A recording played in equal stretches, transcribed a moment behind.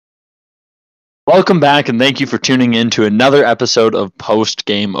Welcome back, and thank you for tuning in to another episode of Post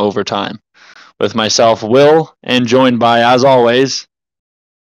Game Overtime with myself, Will, and joined by, as always,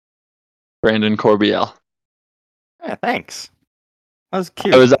 Brandon Corbiel. Yeah, thanks. That was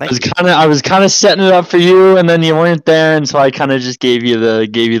cute. I was kind of setting it up for you, and then you weren't there, and so I kind of just gave you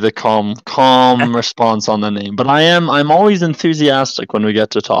the calm response on the name. But I'm always enthusiastic when we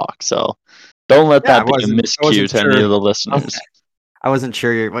get to talk, so don't let that be a miscue to any of the listeners. I wasn't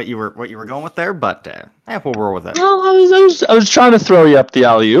sure what you were going with there, but we'll roll with it. Well, I was trying to throw you up the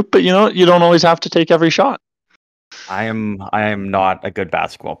alley-oop, but you don't always have to take every shot. I am not a good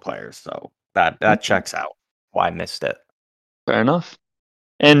basketball player, so that checks out. Why I missed it. Fair enough.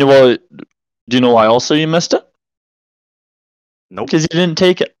 And well, do you know why also you missed it? Nope. Because you didn't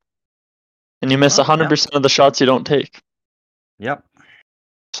take it, and you miss 100% of the shots you don't take. Yep.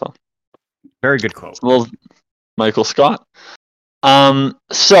 So, very good quote. Well, Michael Scott.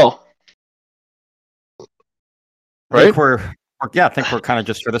 So, right? I think we're kind of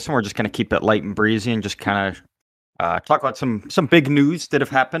just for this one. We're just gonna keep it light and breezy, and just kind of talk about some big news that have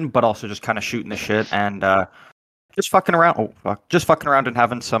happened, but also just kind of shooting the shit and just fucking around. Just fucking around and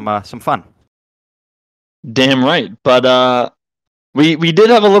having some fun. Damn right, but we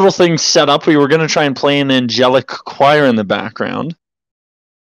did have a little thing set up. We were gonna try and play an angelic choir in the background.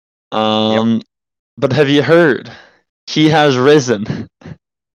 But have you heard? He has risen.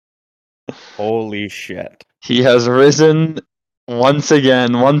 Holy shit. He has risen once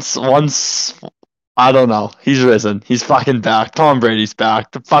again. Once I don't know. He's risen. He's fucking back. Tom Brady's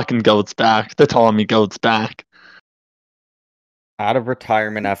back. The fucking GOAT's back. The Tommy GOAT's back. Out of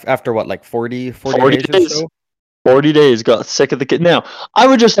retirement after what, like 40 days or so? 40 days. Got sick of the kid. Now, I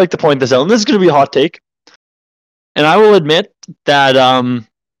would just like to point this out, and this is going to be a hot take. And I will admit that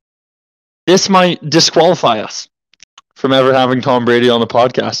this might disqualify us from ever having Tom Brady on the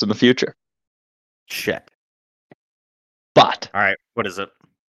podcast in the future. Shit. But. All right, what is it?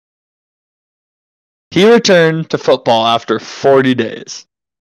 He returned to football after 40 days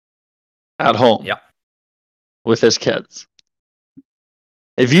at home with his kids.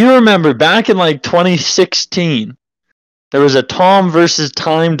 If you remember, back in like 2016, there was a Tom versus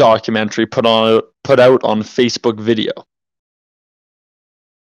Time documentary put out on Facebook video,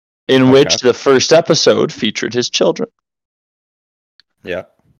 in which the first episode featured his children. Yeah.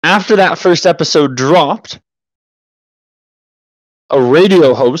 After that first episode dropped, a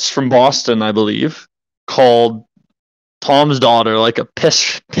radio host from Boston, I believe, called Tom's daughter like a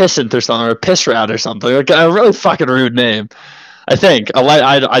pissant or something, or a piss rat or something, like a really fucking rude name. I think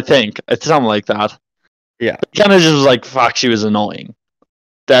it's something like that. Yeah, kind of just was like, fuck, she was annoying.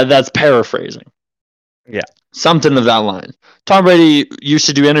 That's paraphrasing. Yeah, something of that line. Tom Brady used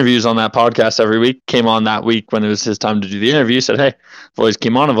to do interviews on that podcast every week. Came on that week when it was his time to do the interview. Said, "Hey, I've always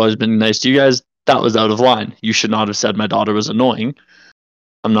came on. I've always been nice to you guys. That was out of line. You should not have said my daughter was annoying.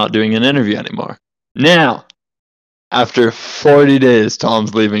 I'm not doing an interview anymore." Now, after 40 days,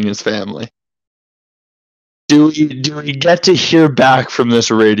 Tom's leaving his family. Do we get to hear back from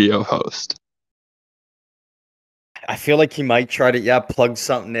this radio host? I feel like he might try to plug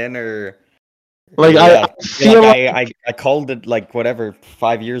something in, or like I called it like whatever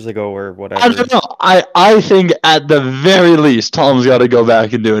 5 years ago or whatever. I don't know. I think at the very least Tom's got to go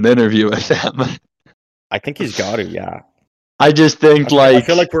back and do an interview with them. I think he's got to. Yeah. I just think I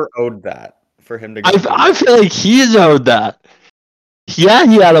feel like we're owed that for him to go. I feel like he's owed that. Yeah,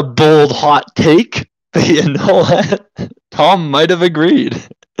 he had a bold hot take. You know what? Tom might have agreed.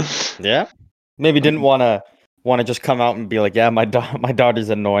 Yeah, maybe didn't want to just come out and be like, yeah, my daughter's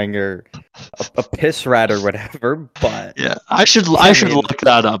annoying, or a piss rat or whatever. But yeah, I should look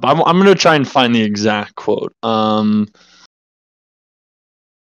that up. I'm gonna try and find the exact quote. Because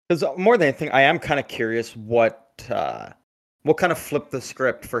more than anything, I am kind of curious what kind of flipped the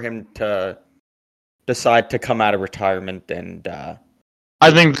script for him to decide to come out of retirement. And I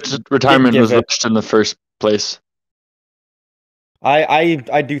think retirement was rushed in the first place. I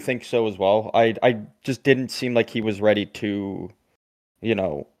do think so as well. I just didn't seem like he was ready to,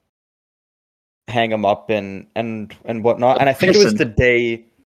 hang him up and whatnot. And I think it was the day.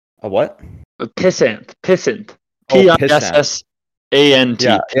 A what? A pissant. Pissant. Pissant.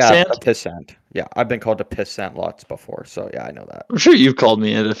 Yeah, a pissant. Yeah, I've been called a pissant lots before, so yeah, I know that. I'm sure you've called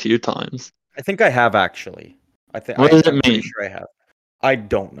me it a few times. I think I have actually. What does it mean? Sure I have. I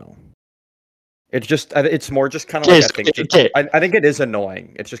don't know. It's more just kind of like I think it is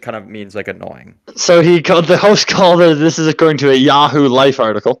annoying. It just kind of means like annoying. So the host called her. This is according to a Yahoo Life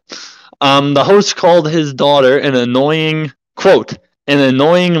article. The host called his daughter an annoying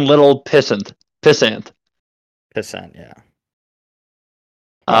little pissant. Pissant, yeah.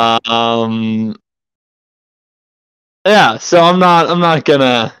 Huh. Yeah, so I'm not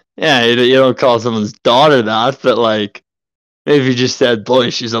gonna. Yeah, you don't call someone's daughter that, but like maybe you just said, boy,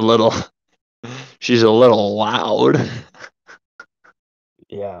 she's a little loud.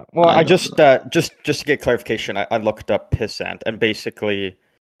 Yeah. Well, I I don't just know. just to get clarification, I looked up pissant, and basically,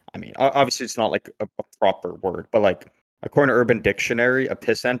 I mean, obviously it's not like a proper word, but like according to Urban Dictionary, a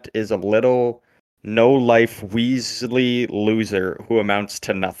pissant is a little no life Weasley loser who amounts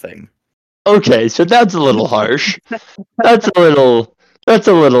to nothing. Okay, so that's a little harsh. That's a little. That's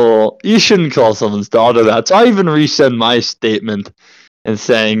a little. You shouldn't call someone's daughter that. So I even resend my statement and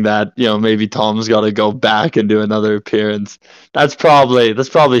saying that maybe Tom's got to go back and do another appearance. That's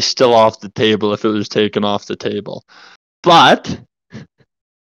probably still off the table if it was taken off the table. But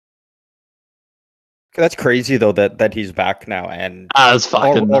That's crazy though that he's back now, and that's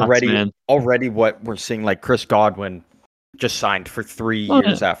fucking nuts, already man. already what we're seeing, like Chris Godwin just signed for three Oh yeah,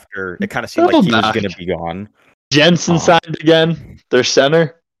 years after it kind of seemed they're like all he was back. going to be gone. Jensen Um, signed again. Their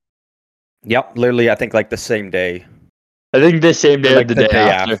center. yep, literally, I think like the same day I think the same or day or like the the day day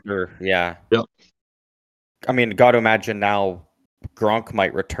after. after. Yeah, Yep. I mean, got to imagine now Gronk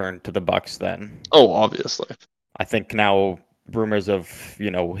might return to the Bucks. Then Oh, obviously. I think now rumors of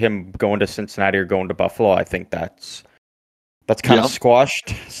him going to Cincinnati or going to Buffalo, I think that's kind of Yep.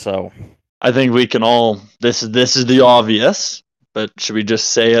 squashed. So I think we can all. This is the obvious, but should we just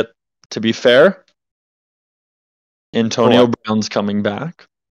say it to be fair? go Antonio on. Brown's coming back.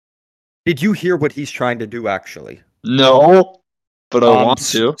 Did you hear what he's trying to do actually? No, but I want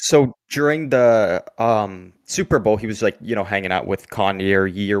to. So during the Super Bowl, he was like, hanging out with Kanye or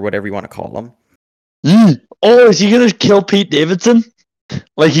Yee or whatever you want to call him. Oh, is he gonna kill Pete Davidson?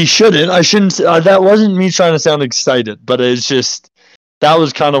 Like he shouldn't. I shouldn't. That wasn't me trying to sound excited, but it's just that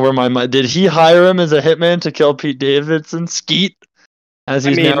was kind of where my mind. Did he hire him as a hitman to kill Pete Davidson, Skeet, as I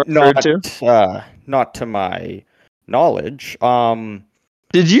he's now mean, referred to? not to my knowledge.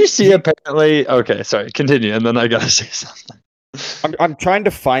 Did you see? He, Apparently, okay. Sorry, continue, and then I gotta say something. I'm trying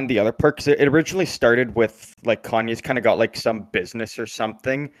to find the other part because it originally started with like Kanye's kind of got like some business or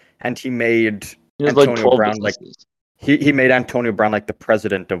something, and he made He has like Antonio 12 Brown like businesses. he made Antonio Brown like the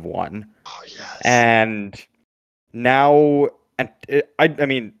president of one. Oh yes. And now, I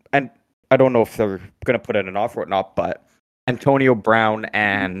mean, and I don't know if they're going to put in an offer or not, but Antonio Brown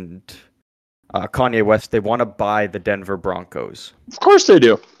and Kanye West, they want to buy the Denver Broncos. Of course they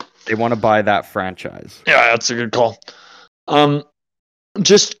do. They want to buy that franchise. Yeah, that's a good call. Um,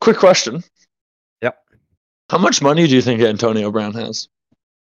 just quick question. Yep. How much money do you think Antonio Brown has?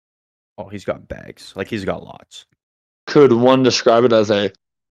 Oh, he's got bags. Like he's got lots. Could one describe it as a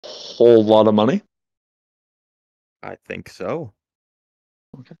whole lot of money? I think so.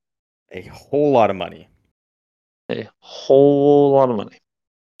 Okay. A whole lot of money. A whole lot of money.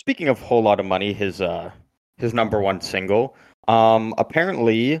 Speaking of whole lot of money, his number one single.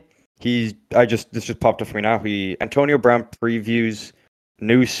 Apparently this just popped up for me now. Antonio Brown previews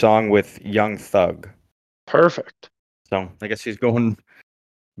new song with Young Thug. Perfect. So I guess he's going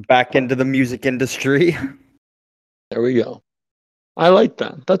back into the music industry. There we go. I like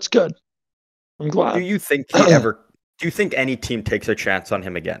that. That's good. I'm Do glad. you think he ever? Do you think any team takes a chance on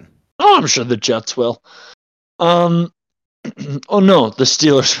him again? Oh, I'm sure the Jets will. Oh no, the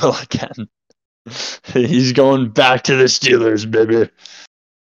Steelers will again. He's going back to the Steelers, baby.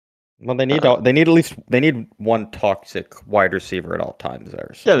 Well, they need one toxic wide receiver at all times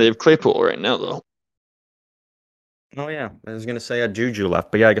there. So. Yeah, they have Claypool right now though. Oh yeah, I was gonna say Juju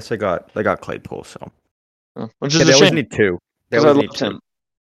left, but yeah, I guess they got Claypool. So Which yeah, is they a always shame need two. They because I always need loved two. him.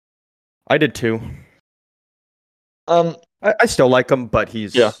 I did too. Um, I still like him, but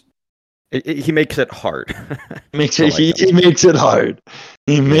yeah, he makes it hard. makes to it like him. he makes it hard.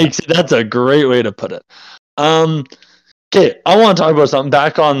 He makes it. That's a great way to put it. Okay, I want to talk about something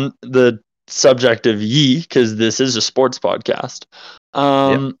back on the subject of Yee because this is a sports podcast.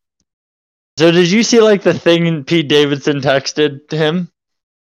 Yep. So did you see like the thing Pete Davidson texted to him?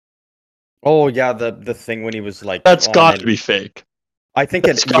 Oh yeah, the thing when he was like That's on got it. to be fake. I think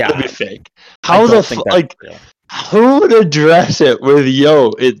That's got to be fake. I How don't think that's like real. who would address it with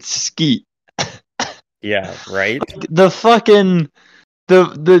 "Yo, it's Skeet"? Yeah, right. The fucking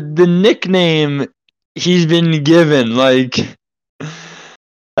the nickname he's been given, like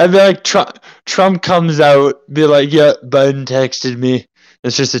I'd be like Trump comes out, be like, yeah, Biden texted me.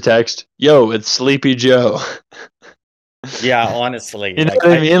 It's just a text. Yo, it's Sleepy Joe. Yeah, honestly, You know like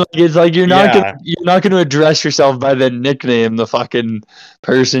what I mean? Like it's like you're yeah, not gonna address yourself by the nickname the fucking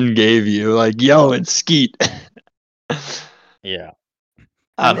person gave you. Like, yo, it's Skeet. yeah,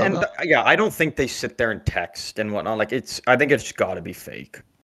 I don't know. yeah. I don't think they sit there and text and whatnot. Like I think it's got to be fake.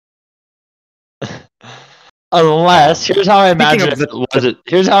 Unless here's how I Speaking imagine of if it wasn't.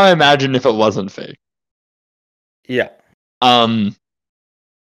 Here's how I imagine if it wasn't fake. yeah, I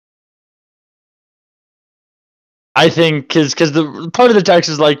think because the part of the text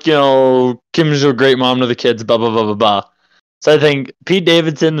is like, Kim's a great mom to the kids, blah blah blah blah blah. So I think Pete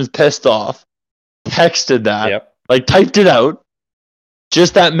Davidson is pissed off, texted that, yep, like typed it out,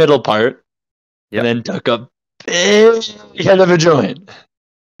 just that middle part, and yep. then took a big head of a joint.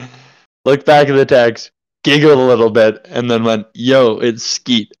 Looked back at the text, giggled a little bit, and then went, "Yo, it's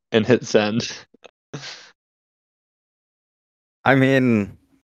Skeet," and hit send. I mean,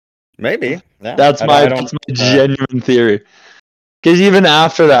 maybe. Yeah, That's my I don't. genuine theory. Because even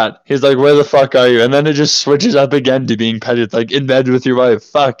after that, he's like, "Where the fuck are you?" And then it just switches up again to being petty. It's like, in bed with your wife.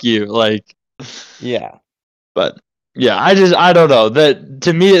 Fuck you. Like, Yeah, but yeah, I don't know. That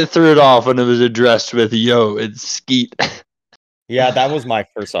to me, it threw it off when it was addressed with, "Yo, it's Skeet." yeah. That was my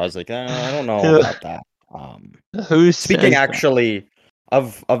first. I was like, I don't know about that. Who Speaking says actually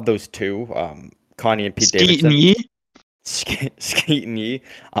of those two, Kanye and that? Pete Skeet and Davidson, Yee? Skeet and Yee,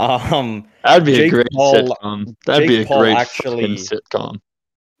 That'd be a Jake great Paul, sitcom. That'd be Jake a Paul great fucking actually, sitcom.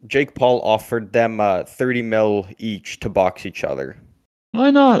 Jake Paul offered them 30 mil each to box each other.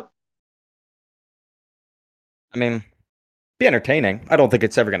 Why not? I mean, be entertaining. I don't think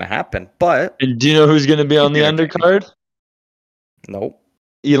it's ever gonna happen, but And do you know who's going to be on it'd be the entertaining. undercard? Nope.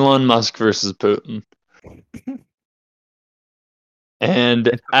 Elon Musk versus Putin.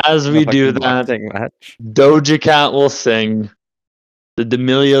 And as In a we do fucking that, boxing match. Doja Cat will sing. The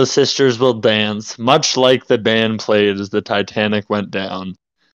D'Amelio sisters will dance, much like the band played as the Titanic went down.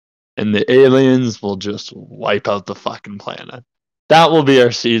 And the aliens will just wipe out the fucking planet. That will be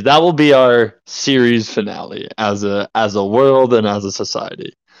our series. That will be our series finale as a world and as a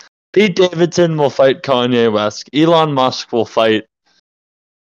society. Pete Davidson will fight Kanye West. Elon Musk will fight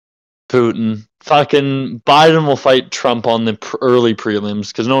Putin. Fucking Biden will fight Trump on the early prelims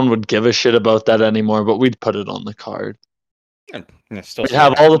because no one would give a shit about that anymore, but we'd put it on the card. Still We'd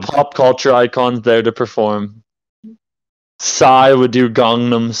have all the pop culture icons there to perform. Psy would do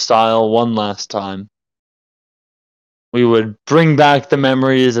Gangnam Style one last time. We would bring back the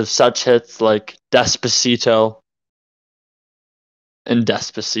memories of such hits like Despacito and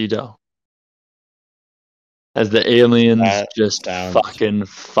Despacito. As the aliens That just sounds fucking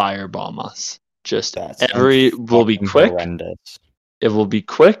firebomb us. Just that sounds every will be fucking quick. horrendous. It will be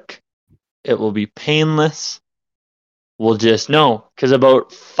quick. It will be painless. We'll just know. Because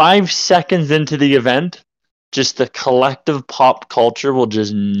about 5 seconds into the event, just the collective pop culture will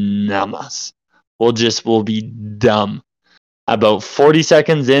just numb us. We'll be dumb. About 40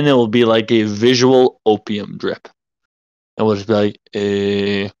 seconds in, it will be like a visual opium drip. And we'll just be like,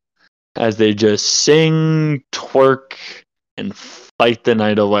 as they just sing, twerk, and fight the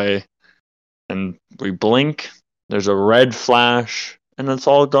night away. And we blink, there's a red flash, and it's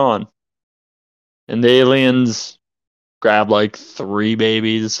all gone. And the aliens grab like 3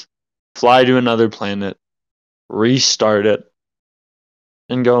 babies, fly to another planet, restart it,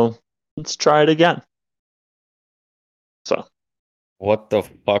 and go, let's try it again. So What the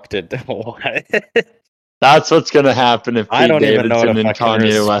fuck did what? that's what's gonna happen if I Pete don't even know how Davidson to and fucking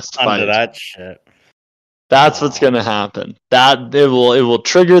Kanye West respond to fight. that shit. That's what's gonna happen. That it will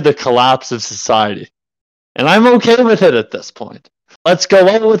trigger the collapse of society. And I'm okay with it at this point. Let's go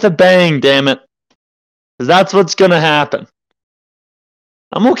out with a bang, damn it. Because that's what's gonna happen.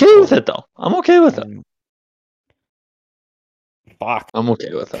 I'm okay with it though. I'm okay with it. Fuck. I'm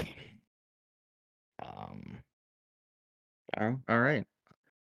okay with it. All right.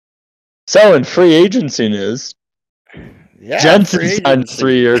 So in free agency news, Yeah, Jensen free signed a agency.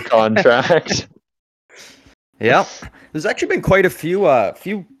 3-year contract. Yep. There's actually been quite a few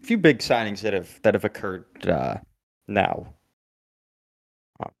big signings that have occurred now.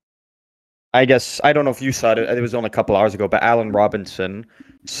 I guess I don't know if you saw it. It was only a couple hours ago, but Allen Robinson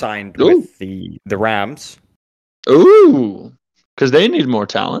signed Ooh. with the Rams. Ooh, because they need more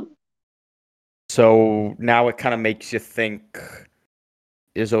talent. So now it kind of makes you think: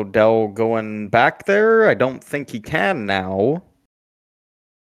 is Odell going back there? I don't think he can now.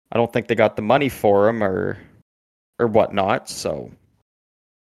 I don't think they got the money for him or whatnot. So,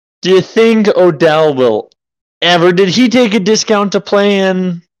 Do you think Odell will ever? Did he take a discount to play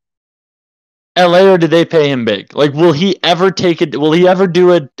in LA, or did they pay him big? Like, will he ever take it? Will he ever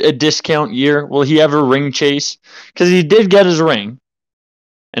do a discount year? Will he ever ring chase? Because he did get his ring,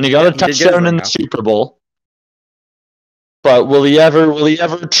 and he got a touchdown in the Super Bowl. But will he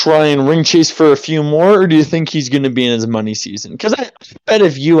ever try and ring chase for a few more, or do you think he's going to be in his money season? Because I bet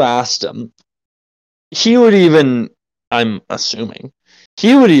if you asked him, he would even, I'm assuming,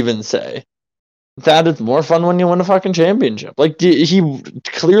 he would even say, That is more fun when you win a fucking championship. Like, he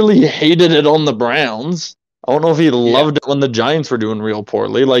clearly hated it on the Browns. I don't know if he Yeah. loved it when the Giants were doing real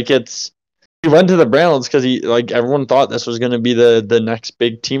poorly. Like, he went to the Browns because everyone thought this was going to be the next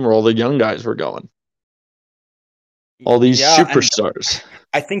big team where all the young guys were going. All these Yeah, and superstars.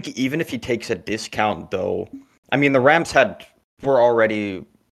 I think even if he takes a discount, though, I mean, the Rams were already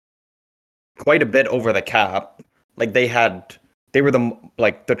quite a bit over the cap. Like they were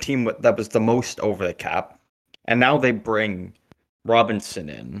the team that was the most over the cap, and now they bring Robinson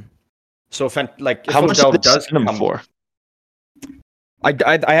in. So if How much did Odell they does sign him come, for?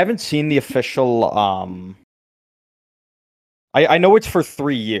 I haven't seen the official. I know it's for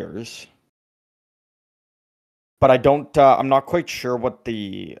 3 years, but I don't. I'm not quite sure what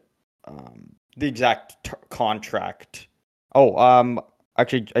the exact contract. Oh,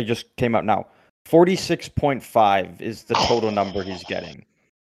 actually, I just came out now. 46.5 is the total number he's getting.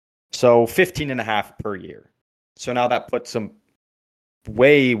 So 15.5 per year. So now that puts him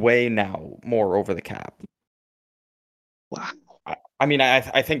way now more over the cap. Wow. I mean,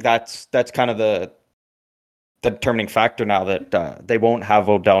 I think that's kind of the determining factor now that they won't have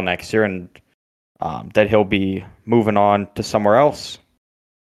Odell next year, and that he'll be moving on to somewhere else.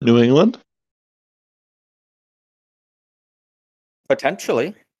 New England?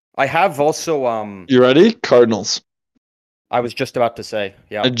 Potentially. I have also You ready? Cardinals. I was just about to say,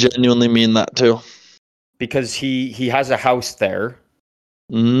 yeah. I genuinely mean that too. Because he has a house there.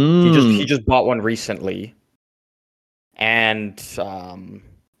 He Mm. just bought one recently. And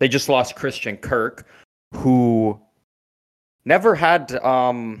they just lost Christian Kirk, who never had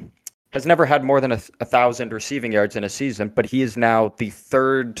has never had more than 1,000 receiving yards in a season, but he is now the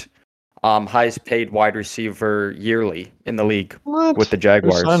third highest paid wide receiver yearly in the league What? with the Who signed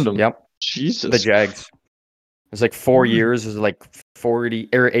Jaguars. him? Yep, Jesus. the Jags. It's like 4 Hmm. years is like 40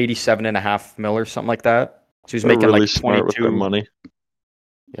 or 87.5 mil or something like that. So he's They're making really like smart with their 22. money.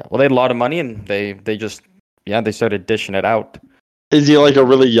 Yeah, well, they had a lot of money and they just they started dishing it out. Is he like a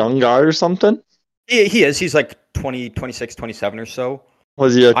really young guy or something? He is. He's like 20, 26, 27 or so.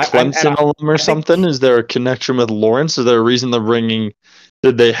 Was he a And Clemson alum or I think something? Is there a connection with Lawrence? Is there a reason they're bringing?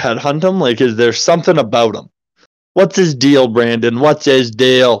 Did they headhunt him? Like, is there something about him? What's his deal, Brandon? What's his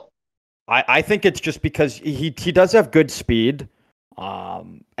deal? I think it's just because he does have good speed,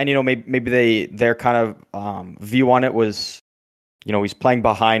 and maybe their kind of view on it was, he's playing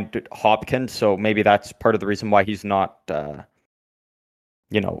behind Hopkins, so maybe that's part of the reason why he's not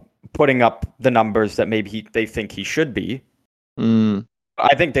putting up the numbers that maybe they think he should be. Mm.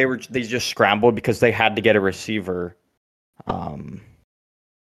 I think they just scrambled because they had to get a receiver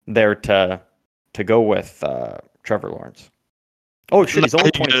there to go with Trevor Lawrence. Oh shit, he's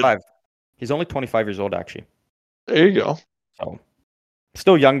only 25. He's only 25 years old, actually. There you go. So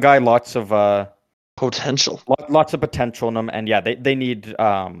still young guy, lots of Potential. lots of potential in him, and yeah, they need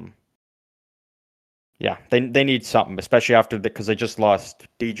they need something, especially after because they just lost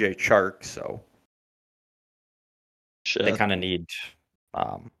DJ Chark, so Shit. they kind of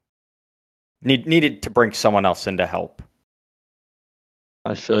needed to bring someone else in to help.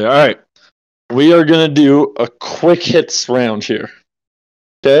 I feel you. All right. We are going to do a quick hits round here.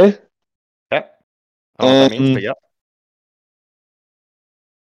 Okay? Okay. I don't know what that means, but yeah.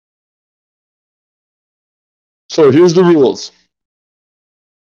 So here's the rules.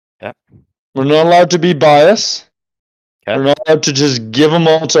 Yeah. We're not allowed to be biased. Okay. We're not allowed to just give them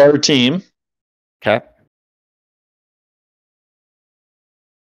all to our team. Okay.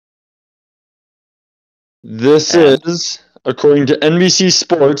 This is, according to NBC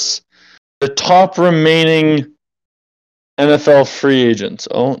Sports, the top remaining NFL free agents.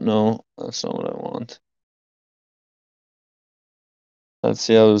 Oh, no, that's not what I want. Let's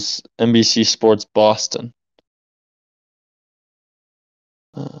see, that was NBC Sports Boston.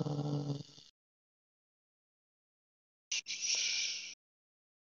 I'm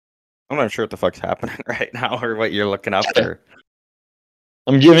not sure what the fuck's happening right now or what you're looking up there.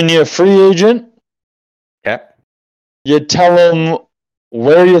 I'm giving you a free agent. Okay. You tell him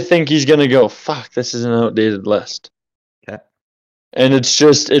where you think he's going to go. Fuck, this is an outdated list. Okay. And it's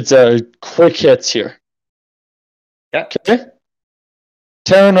a quick hits here. Yeah. Okay?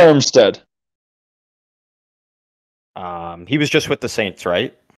 Terran Armstead. He was just with the Saints,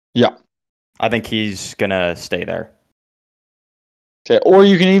 right? Yeah. I think he's gonna stay there. Okay. Or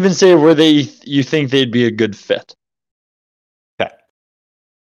you can even say where you think they'd be a good fit. Okay.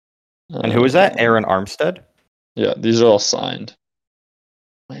 And who is that? Aaron Armstead? Yeah, these are all signed.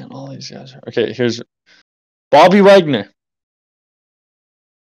 Man, all these guys are. Okay, here's Bobby Wagner.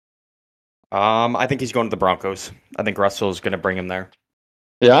 I think he's going to the Broncos. I think Russell's gonna bring him there.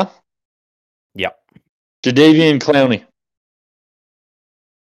 Yeah? Yep. Jadeveon Clowney.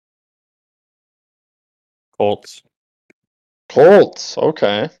 Colts. Colts.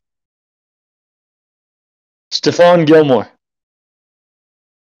 Okay. Stephon Gilmore.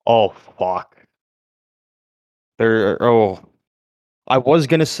 Oh fuck. I was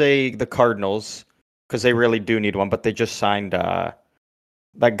gonna say the Cardinals because they really do need one, but they just signed that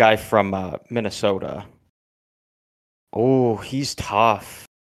guy from Minnesota. Oh, he's tough.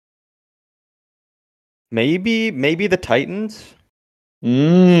 Maybe the Titans.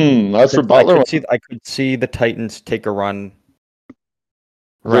 That's for 'Cause I Butler. could see the Titans take a run at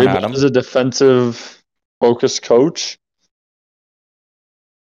Vrabel him. is a defensive focused coach.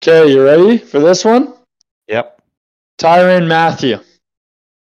 Okay, you ready for this one? Yep. Tyrann Mathieu.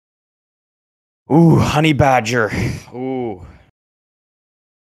 Ooh, Honey Badger. Ooh.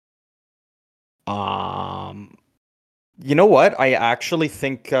 You know what? I actually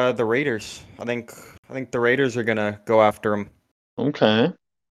think the Raiders. I think the Raiders are gonna go after him. Okay.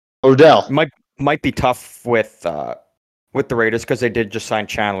 Odell. Might be tough with the Raiders because they did just sign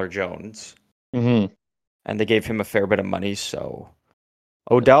Chandler Jones Mm-hmm. and they gave him a fair bit of money. So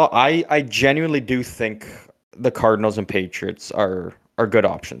Odell, I genuinely do think the Cardinals and Patriots are good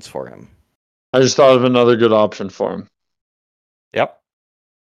options for him. I just thought of another good option for him. Yep.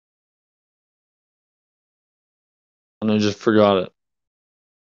 And I just forgot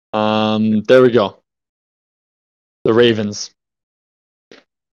it. There we go. The Ravens.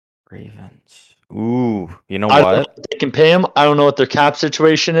 Ravens. Ooh, you know I don't know what? if they can pay him. I don't know what their cap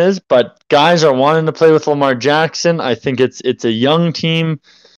situation is, but guys are wanting to play with Lamar Jackson. I think it's a young team,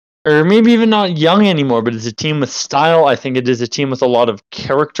 or maybe even not young anymore, but it's a team with style. I think it is a team with a lot of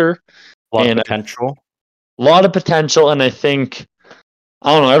character A lot of and potential. a lot of potential. And I think,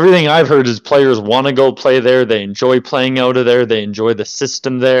 I don't know, everything I've heard is players want to go play there. They enjoy playing out of there. They enjoy the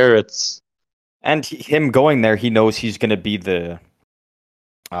system there. And him going there, he knows he's going to be the.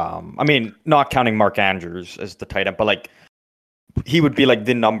 I mean, not counting Mark Andrews as the tight end, but like he would be like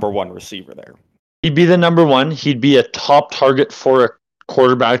the number one receiver there. He'd be the number one. He'd be a top target for a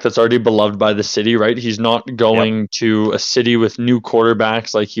quarterback that's already beloved by the city, right? He's not going to a city with new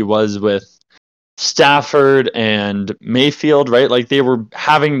quarterbacks like he was with Stafford and Mayfield, right? Like they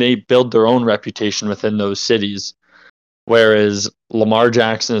build their own reputation within those cities. Whereas Lamar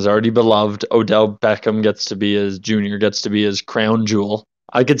Jackson is already beloved. Odell Beckham gets to be his crown jewel.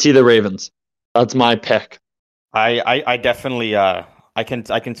 I could see the Ravens. That's my pick. I definitely I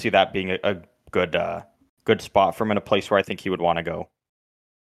can see that being a good spot for him in a place where I think he would want to go.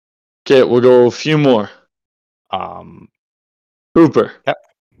 Okay, we'll go a few more. Um, Hooper. Yep.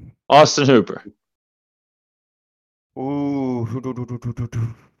 Austin Hooper. Ooh,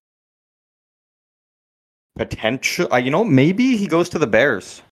 potential. Maybe he goes to the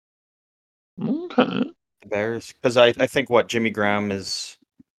Bears. Okay. The Bears, because I think what Jimmy Graham is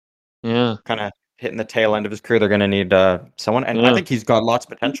Yeah. kind of hitting the tail end of his career. They're going to need someone, and I Yeah. think he's got lots of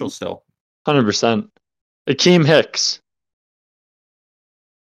potential still. 100%. Akeem Hicks.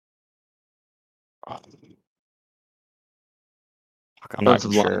 Fuck, I'm not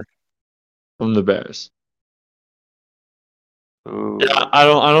even sure. From the Bears. Ooh. Yeah, I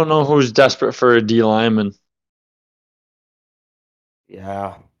don't know who's desperate for a D lineman.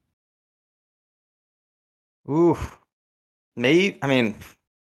 Yeah. Ooh. Maybe. I mean,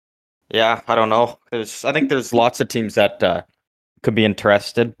 yeah. I don't know. I think there's lots of teams that could be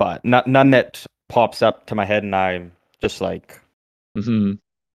interested, but none that pops up to my head, and I'm just like, Mm-hmm.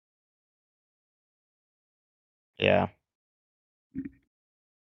 yeah.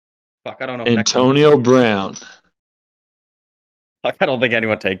 Fuck, I don't know. Antonio Brown. Fuck, I don't think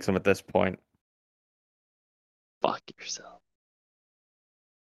anyone takes him at this point. Fuck yourself.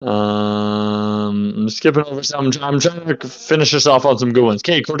 I'm skipping over some. I'm trying to finish this off on some good ones.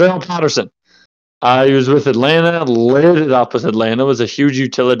 Okay, Cordell Patterson. He was with Atlanta, lit it up with Atlanta, was a huge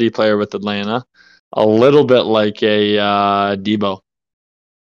utility player with Atlanta. A little bit like a Debo.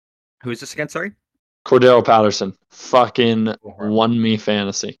 Who's this again? Sorry. Cordell Patterson. Fucking won me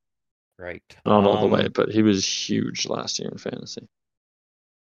fantasy. Right. Not all the way, but he was huge last year in fantasy.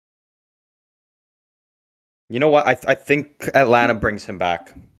 You know what? I think Atlanta brings him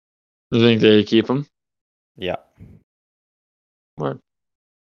back. You think they keep him? Yeah. Word.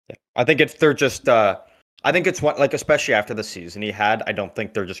 Yeah. I think they're just I think it's what, like, especially after the season he had, I don't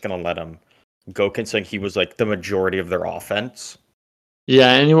think they're just gonna let him go, considering he was like the majority of their offense.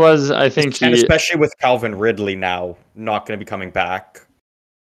 Yeah, and he was, I think And especially with Calvin Ridley now not gonna be coming back.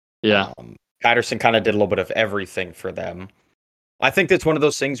 Yeah. Patterson kind of did a little bit of everything for them. I think that's one of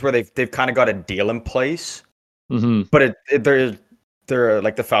those things where they've kind of got a deal in place. Mm-hmm. But they're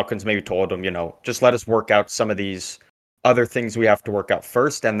the Falcons maybe told him, just let us work out some of these other things we have to work out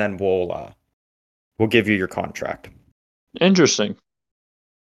first, and then we'll give you your contract. Interesting.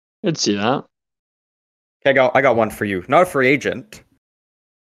 I'd see that. Okay, I got one for you. Not a free agent.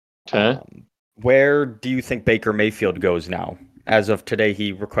 Okay. Where do you think Baker Mayfield goes now? As of today,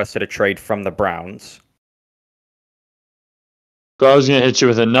 he requested a trade from the Browns. So I was going to hit you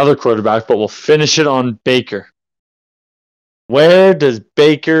with another quarterback, but we'll finish it on Baker. Where does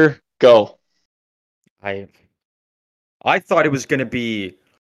Baker go? I thought it was going to be,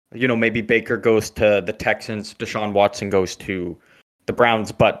 maybe Baker goes to the Texans, Deshaun Watson goes to the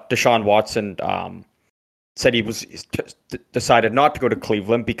Browns, but Deshaun Watson said he decided not to go to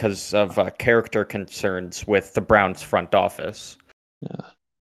Cleveland because of character concerns with the Browns front office. Yeah.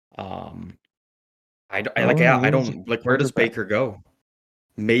 I don't like. Where does Baker go?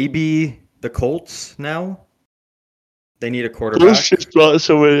 Maybe the Colts now. They need a quarterback. Colts just brought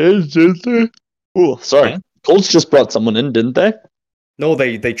someone in, didn't they? Oh, sorry. Huh? Colts just brought someone in, didn't they? No,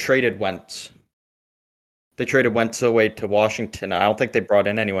 they traded Wentz. They traded Wentz away to Washington. I don't think they brought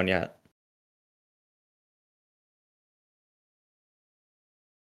in anyone yet.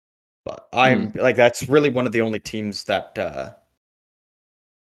 But I'm like, that's really one of the only teams that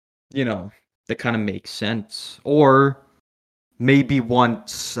that kind of makes sense. Or maybe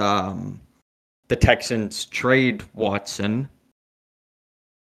once the Texans trade Watson,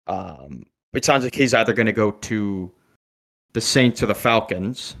 it sounds like he's either going to go to the Saints or the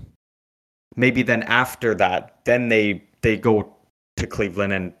Falcons. Maybe then after that, then they go to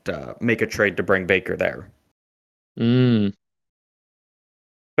Cleveland and make a trade to bring Baker there.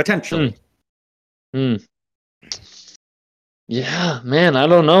 Potentially. Yeah, man, I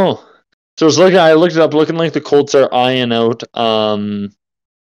don't know. So it's like I looked it up, looking like the Colts are eyeing out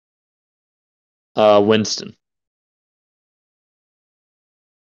Winston.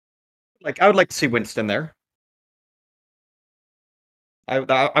 Like, I would like to see Winston there.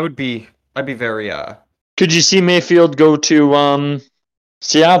 I'd be very Could you see Mayfield go to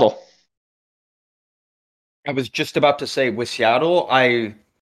Seattle? I was just about to say with Seattle, I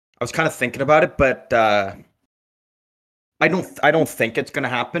was kind of thinking about it, but I don't think it's going to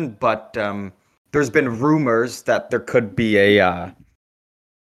happen. But there's been rumors that there could be a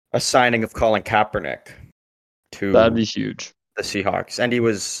signing of Colin Kaepernick to That'd be huge. The Seahawks, and he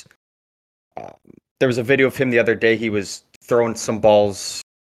was. There was a video of him the other day. He was throwing some balls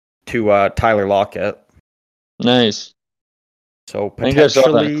to Tyler Lockett. Nice. So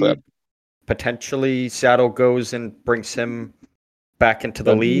potentially Seattle goes and brings him back into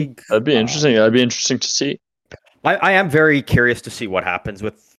the league. That'd be interesting. That'd be interesting to see. I am very curious to see what happens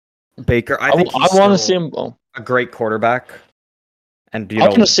with Baker. I think I want to see him a great quarterback. And I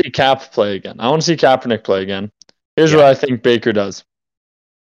want to see Cap play again. I want to see Kaepernick play again. Here's what I think Baker does.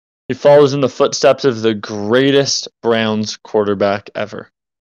 He follows in the footsteps of the greatest Browns quarterback ever.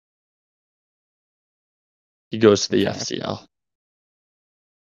 He goes to the FCL.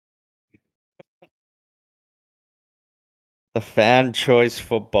 The Fan Choice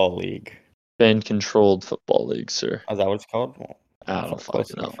Football League. Fan-controlled football league, sir. Is that what it's called? Well, I don't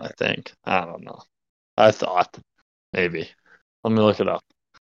fucking know. I think. I don't know. I thought. Maybe. Let me look it up.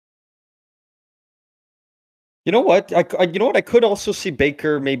 You know what? I could also see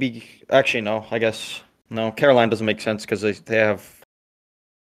Baker maybe. Actually, no. I guess no. Carolina doesn't make sense because they have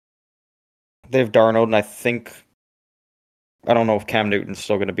Darnold, and I think I don't know if Cam Newton's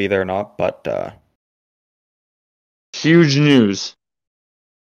still going to be there or not. But huge news.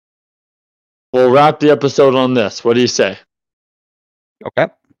 We'll wrap the episode on this. What do you say?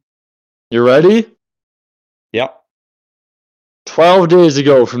 Okay. You ready? Yep. 12 days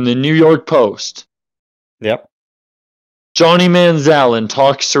ago from the New York Post. Yep. Johnny Manziel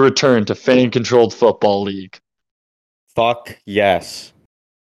talks to return to fan-controlled football league. Fuck yes.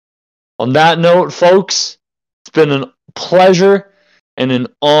 On that note, folks, it's been a pleasure and an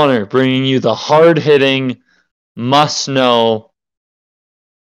honor bringing you the hard-hitting, must-know,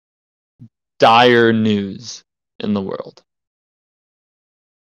 dire news in the world.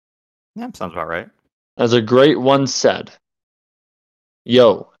 Yeah, sounds about right. As a great one said,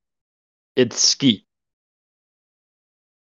 yo, it's Skeet.